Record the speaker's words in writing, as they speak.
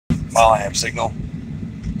while I have signal.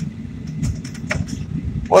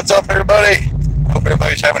 What's up, everybody? Hope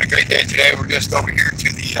everybody's having a great day today. We're just over here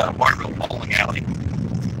to the Waterville bowling alley.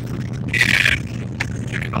 And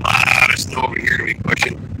there's a lot of snow over here to be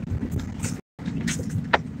pushing.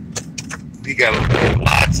 We got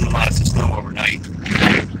lots and lots of snow overnight.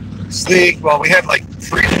 Sleek, well, we had like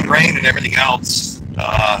freezing rain and everything else.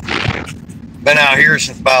 Been out here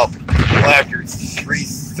since about after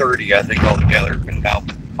 3:30, I think, altogether. Been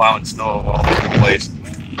out plowing snow all over the place.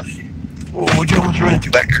 Oh, what'd you almost run into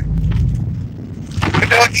back there? Good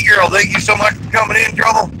doggy girl, thank you so much for coming in,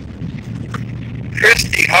 Trouble.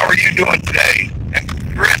 Christy, how are you doing today?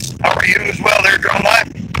 And Chris, how are you as well there, Drone Life?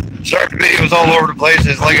 Sorry for videos all over the place.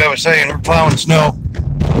 It's like I was saying, we're plowing snow.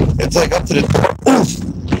 It's like up to the door.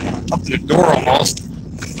 Up to the door almost.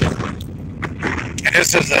 And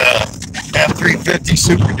this is a F-350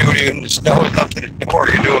 Super Duty, and the snow is up to the door.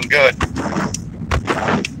 You're doing good.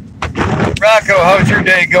 Rocco, how's your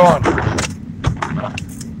day going?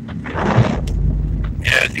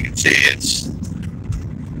 Yeah, as you can see,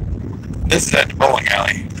 this is at the bowling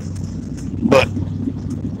alley. But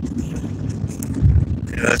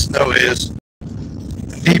yeah, the snow is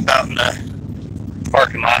deep out in the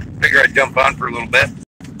parking lot. Figure I'd jump on for a little bit.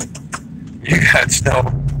 You got snow.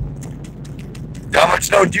 How much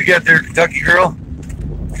snow did you get there, Kentucky girl?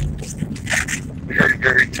 Very,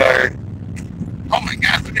 very tired. Oh my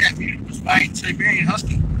God, look at that beautiful spine Siberian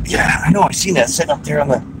Husky. Yeah, I know. I seen that sitting up there up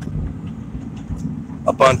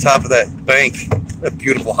on top of that bank. That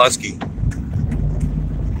beautiful husky.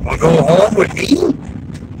 Want to go home with me?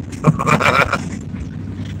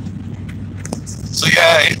 So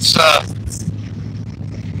yeah, it's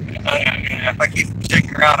if I keep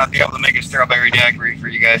shaking around, I'll be able to make a strawberry daiquiri for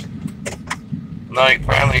you guys. Night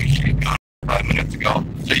finally 5 minutes ago.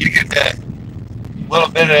 So you get that little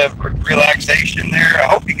bit of relaxation there. I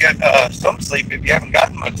hope you get some sleep if you haven't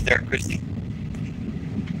gotten much there, Christy.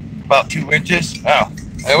 About 2 inches. Oh,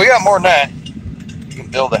 hey, we got more than that. You can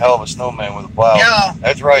build a hell of a snowman with a plow. Yeah.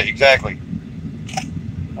 That's right, exactly.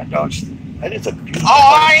 My dog's, that is a beautiful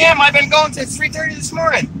husky. I am. I've been going since 3:30 this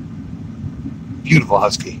morning. Beautiful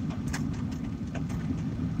husky.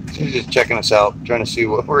 She's just checking us out, trying to see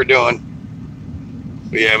what we're doing.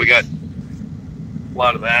 But yeah, we got a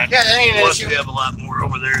lot of that. Yeah, that ain't an Plus, issue. we have a lot more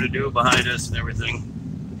over there to do behind us and everything.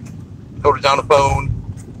 Hold it down the phone.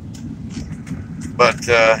 But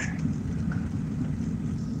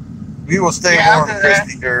we will stay warm,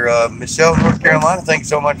 Christy, or Michelle, North Carolina. Thank you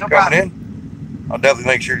so much for coming in. I'll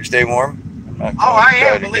definitely make sure to stay warm. I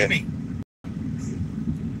am, believe me.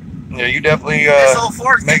 Yeah, you definitely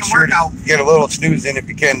make sure to get a little snooze in if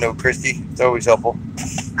you can, though, Christy. It's always helpful.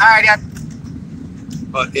 All right, yeah.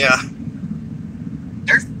 But yeah,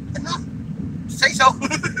 there's enough. Say so.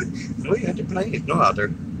 Oh yeah, there's plenty of snow out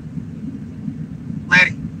there.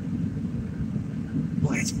 Lady.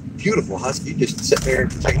 Boy, it's beautiful, husky. Just sit there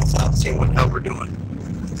and checking us out, seeing what the hell we're doing.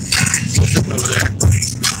 Sitting over there.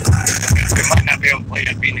 We might not be able to play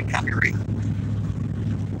that being in copyright.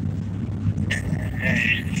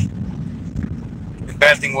 The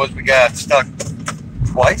bad thing was we got stuck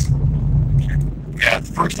twice. Yeah,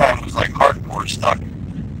 the first time was like hardcore stuck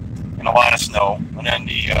in a lot of snow, and then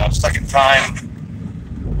the second time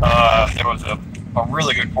there was a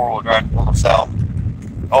really good four-wheel drive to pull us out.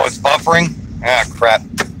 Oh, it's buffering? Ah, crap.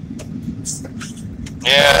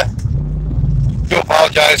 Yeah, do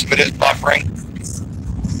apologize if it is buffering.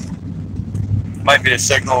 Might be the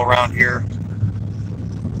signal around here,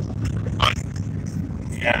 but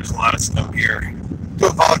yeah, there's a lot of snow here. Do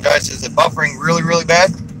apologize. Is it buffering really, really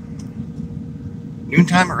bad?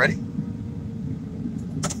 Noontime already?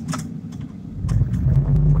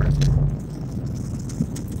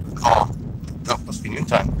 Oh, no, must be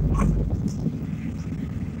noontime.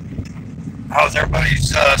 How's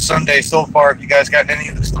everybody's Sunday so far? Have you guys got any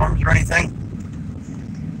of the storms or anything?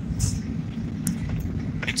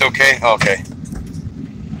 It's okay? Okay.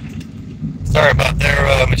 Sorry about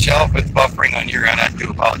there, Michelle, if it's buffering on your end. I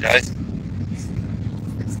do apologize.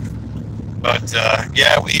 But,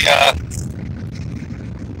 yeah,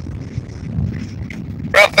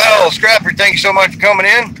 Raphael Scrapper, thank you so much for coming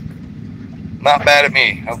in. Not mad at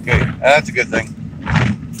me. Okay, that's a good thing.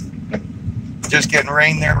 Just getting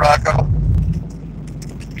rain there, Rocco.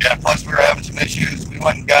 Yeah, plus we were having some issues. We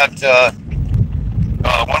went and got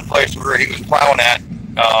one place where he was plowing at.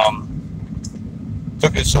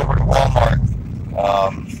 Took us over to Walmart.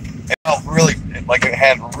 It felt really like it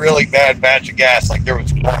had a really bad batch of gas. Like there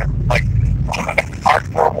was water, like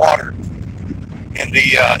hardcore water in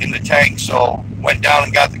the tank. So went down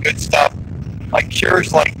and got the good stuff. Like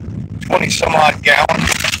Cure's like 20 some odd gallons.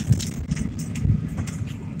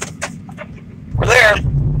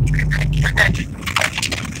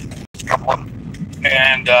 Couple of them.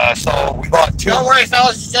 And so we bought 2. Don't worry,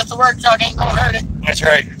 fellas. It's just a work truck. Ain't gonna hurt it. That's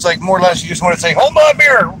right. It's like more or less you just want to say, hold my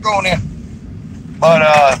beer, we're going in. But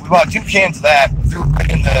we bought 2 cans of that, threw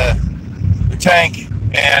it in the tank,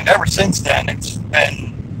 and ever since then it's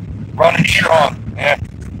been running strong. Yeah.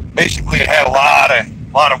 Basically, it had a lot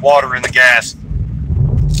of water in the gas,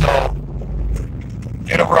 so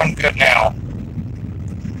it'll run good now.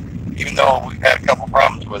 Even though we've had a couple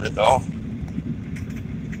problems with it, though.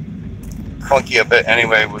 Funky a bit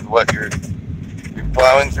anyway with what you're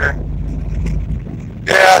plowing through.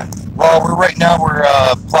 Yeah, well, we're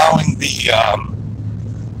plowing the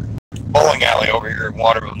bowling alley over here in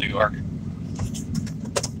Waterville, New York.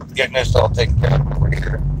 Getting this all taken care of over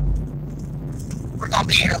here. We're gonna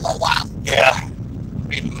be here a little while. Yeah.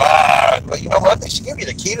 But you know what? They should give you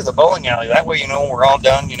the key to the bowling alley. That way, when we're all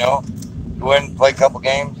done, go in, play a couple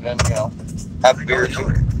games, and then, have a beer.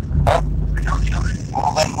 Huh?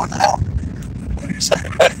 Well, then what the hell?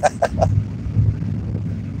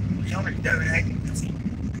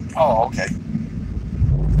 Oh, okay.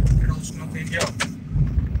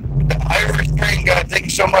 The Irish train guy, thank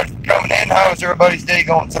you so much for coming in. How's everybody's day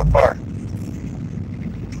going so far?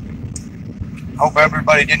 Hope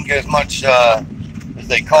everybody didn't get as much as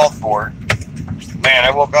they called for. Man,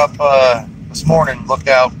 I woke up this morning, looked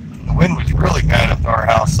out, the wind was really bad up to our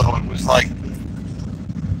house, so it was like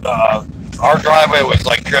our driveway was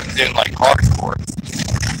like drifted in like hardcore.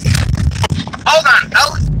 Hold on,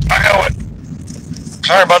 fellas. I know it.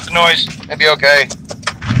 Sorry about the noise. It'll be okay.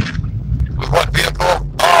 With what vehicle?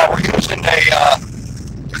 Oh, we're using a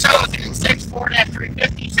 2006 Ford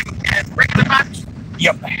F350 regular box.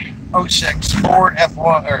 Yep. 06 Ford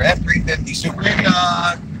F1 or F350 Super. With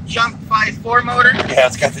junk 5.4 motor. Yeah,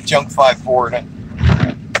 it's got the junk 5.4 in it.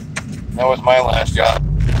 That was my last job.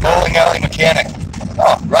 Bowling alley mechanic.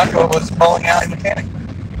 Oh, Rocco was a bowling alley mechanic.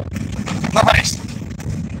 Nice.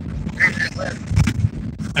 There's that lip.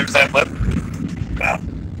 There's that lip. Wow.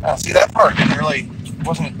 Oh, see, that part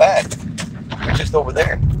wasn't as bad. It was just over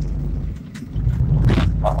there.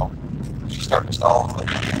 Uh-oh. She's starting to stall.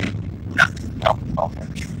 No. No? Okay.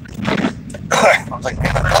 I was like,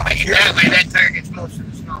 man, That way that tire gets most of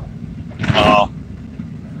the snow. Oh.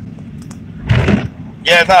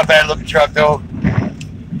 Yeah, it's not a bad looking truck though.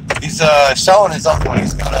 He's selling his other one.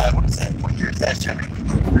 He's got a, what is that? What year is that Chevy?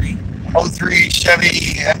 03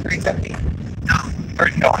 Chevy F350? No.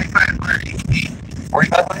 2500 HD.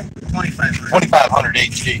 4500? 2500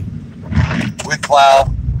 HD. With plow.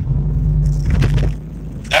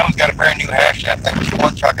 That one's got a brand new half shaft. That was the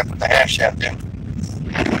one truck I put the half shaft in.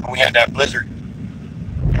 We had that blizzard.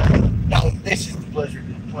 No, this is the blizzard.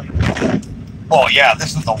 Oh yeah,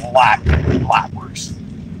 this is a lot worse.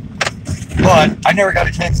 But I never got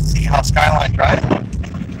a chance to see how Skyline driving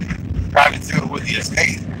through it with the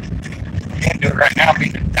Escape. You can't do it right now,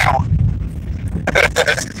 being down.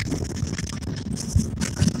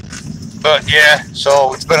 But yeah,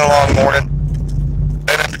 so it's been a long morning.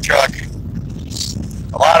 Been in the truck.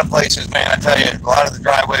 A lot of places, man, I tell you, a lot of the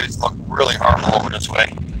driveways look really horrible over this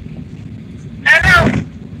way. I know.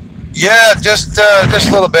 Yeah, just a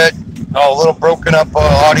little bit. Oh, a little broken up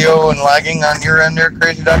audio and lagging on your end there,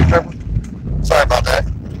 Crazy Dr. Trevor. Sorry about that.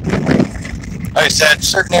 Like I said,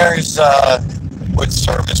 certain areas with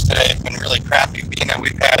service today have been really crappy, being that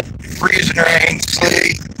we've had freezing rain,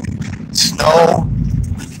 sleet, snow.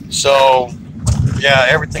 So, yeah,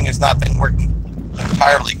 everything has not been working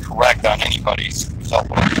entirely correct on anybody's cell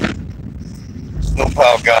phone.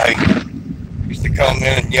 Snowplow guy used to come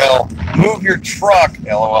in and yell, "Move your truck,"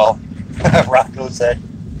 LOL. Rocco said.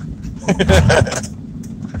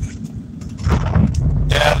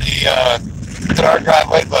 Yeah, it's our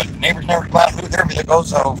driveway, but neighbors never come out and move their vehicles,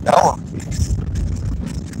 so tell them.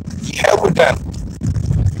 Yeah, with them.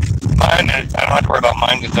 Mine, I don't have to worry about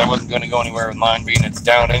mine because I wasn't going to go anywhere with mine being it's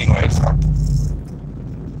down anyway, so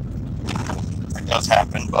it does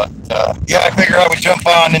happen. But yeah, I figured I would jump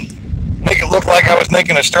on and make it look like I was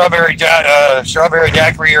making a strawberry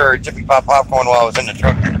daiquiri or a Jiffy Pop popcorn while I was in the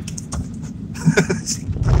truck.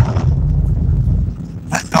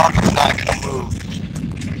 That dog is not going to move.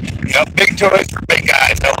 Yep, big toys for big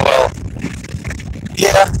guys, LOL.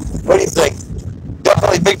 Yeah, what do you think?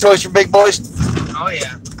 Definitely big toys for big boys? Oh,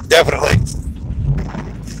 yeah. Definitely.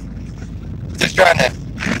 Just trying to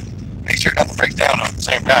make sure nothing breaks down at the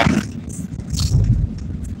same time.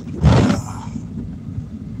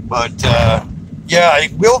 But, yeah, I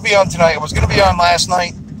will be on tonight. I was going to be on last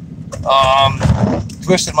night.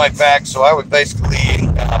 Twisted my back, so I was basically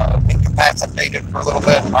incapacitated for a little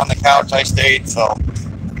bit. On the couch I stayed, so.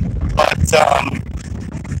 But,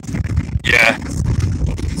 yeah.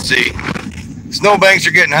 See, snowbanks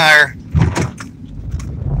are getting higher.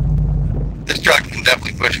 This truck can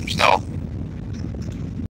definitely push some snow.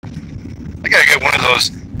 I gotta get one of those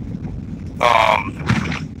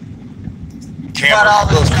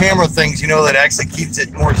camera things, you know, that actually keeps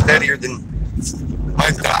it more steadier than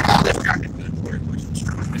my thought. This truck is good.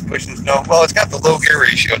 It's pushing snow. Well, it's got the low gear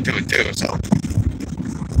ratio to it too, so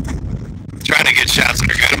trying to get shots that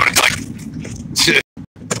are good, but it's like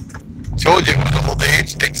told you it was old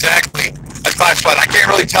age. Exactly. That's my spot. I can't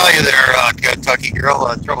really tell you there, Kentucky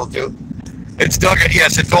girl, trouble too. It's still good.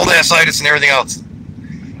 Yes, it's old assitis and everything else.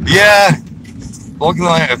 Yeah.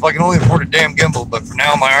 If I can only afford a damn gimbal, but for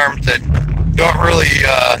now my arms that don't really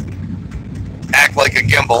act like a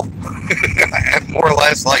gimbal. I have more or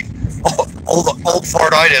less like old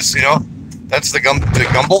fartitis, you know. That's the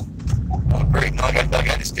gimbal. Oh great, no, I got that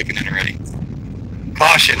guy just sticking in already.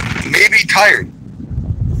 Caution, maybe tired.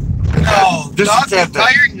 No, this not is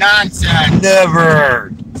tired nonsense.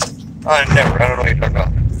 Never. I don't know what you're talking about.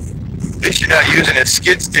 At least you're not using a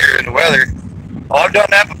skid steer in the weather. Oh, I've done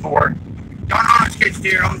that before. Don't own a skid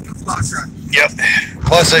steer, own the plow truck. Yep.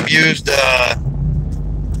 Plus I've used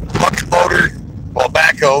bucket loader, well,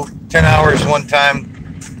 backhoe, 10 hours one time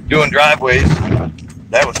doing driveways.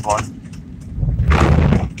 That was fun.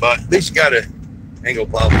 But at least you got a angle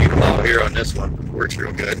plow here on this one. Works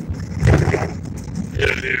real good. A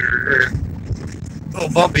little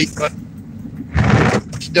bumpy, but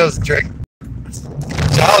she does the trick.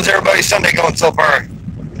 So how's everybody's Sunday going so far?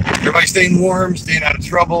 Everybody staying warm, staying out of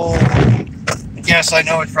trouble? Yes, I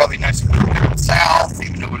know it's probably nice and cool in the south,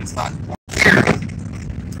 even though it's not here.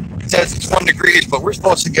 It says it's 1 degree, but we're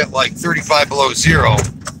supposed to get like 35 below zero.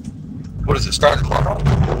 What is it, start tomorrow?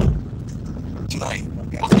 Tonight.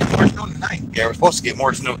 We'll get more snow tonight. Yeah, we're supposed to get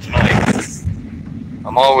more snow tonight.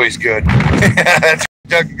 I'm always good. That's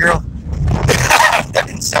Kentucky girl. That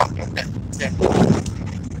didn't sound good. Yeah.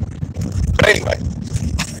 But anyway.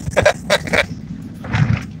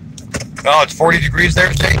 Oh, it's 40 degrees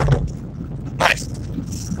there today? Nice.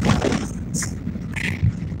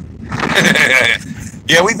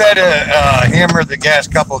 Yeah, we've had to hammer the gas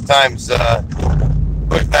a couple of times,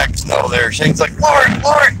 push back the snow there. Shane's like, Lord!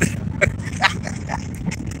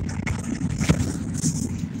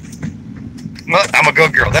 Well, I'm a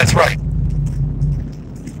good girl, that's right.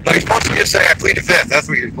 No, you're supposed to just say I plead the fifth. That's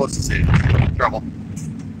what you're supposed to say. Trouble.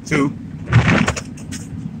 2.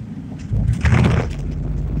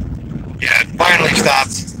 Yeah, it finally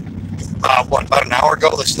stopped. About an hour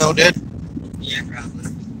ago the snow did? Yeah,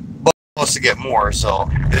 probably. But we're supposed to get more, so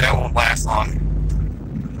that won't last long.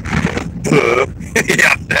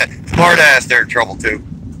 Yeah, smart ass there, trouble too.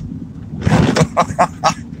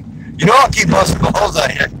 You know, I'll keep busting balls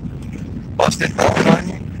on you. Busting balls on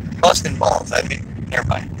you? Busting balls, I mean, never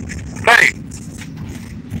mind. Hey!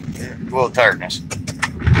 A little tiredness.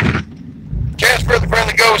 Casper the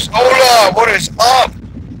Friendly Ghost, hola, what is up?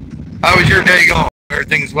 How was your day going?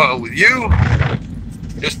 Everything's well with you?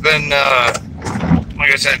 Just been,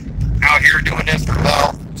 like I said, out here doing this for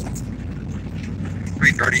about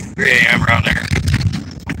 3:30, 3 a.m. around there.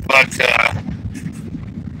 But,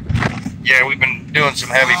 yeah, we've been doing some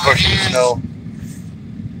heavy pushing snow.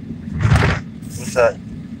 What's that?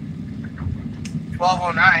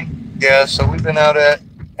 12:09. Yeah, so we've been out at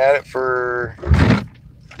it for...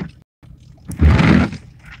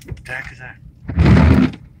 What the heck is that?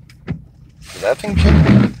 Is that thing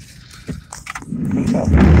changing?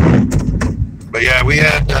 But yeah, we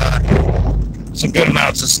had some good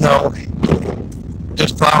amounts of snow.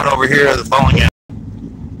 Just plowing over here to the bowling alley.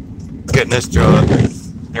 Getting this truck,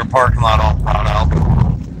 their parking lot all plowed out.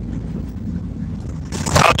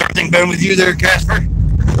 How's everything been with you there, Casper?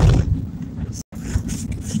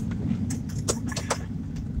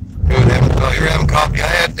 Good. Oh, you're having coffee. I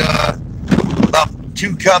had about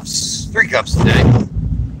 3 cups today.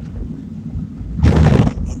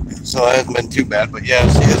 So it hasn't been too bad, but yeah,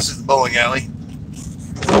 see, this is the bowling alley.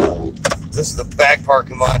 This is the back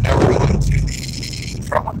parking lot. Now we're going to the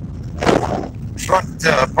front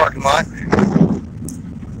parking lot.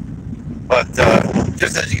 But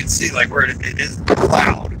just as you can see, like where it is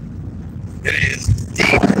plowed, it is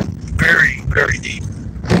deep, very, very deep.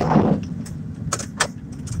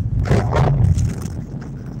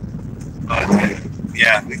 But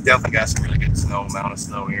yeah, we've definitely got some really good amount of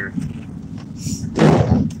snow here.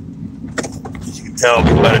 As you can tell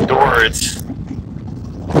by the door, it's a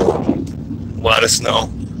lot of snow.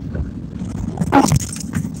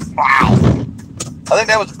 Wow. I think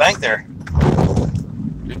that was a bank there.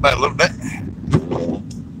 Just by a little bit.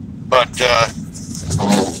 But,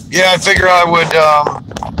 yeah, I figure I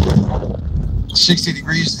would, 60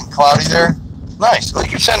 degrees and cloudy there. Nice. Well, you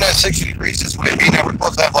can send that 60 degrees this way. Being that we're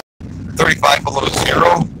supposed to have like 35 below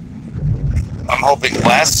zero, I'm hoping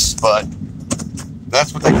less, but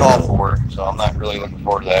that's what they call for. So I'm not really looking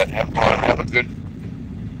forward to that. Have fun.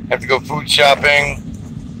 Have to go food shopping.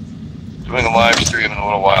 Doing a live stream in a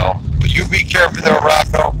little while. But you be careful there,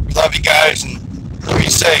 Rocco. We love you guys and be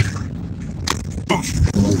safe.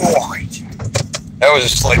 Oof. Boy. That was a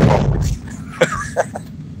slight bump.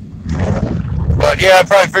 But yeah, I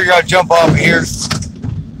probably figure I'd jump off of here.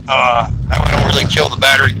 I don't really kill the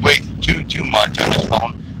battery weight too much on this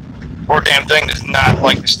phone. Poor damn thing does not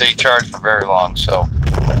like to stay charged for very long. So,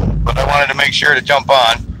 but I wanted to make sure to jump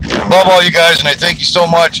on. Love all you guys, and I thank you so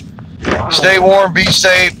much. Stay warm, be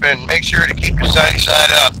safe, and make sure to keep your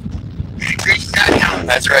side up. Greasy side down.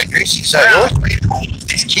 That's right, greasy side up.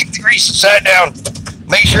 Just keep the greasy side down.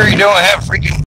 Make sure you don't have freaking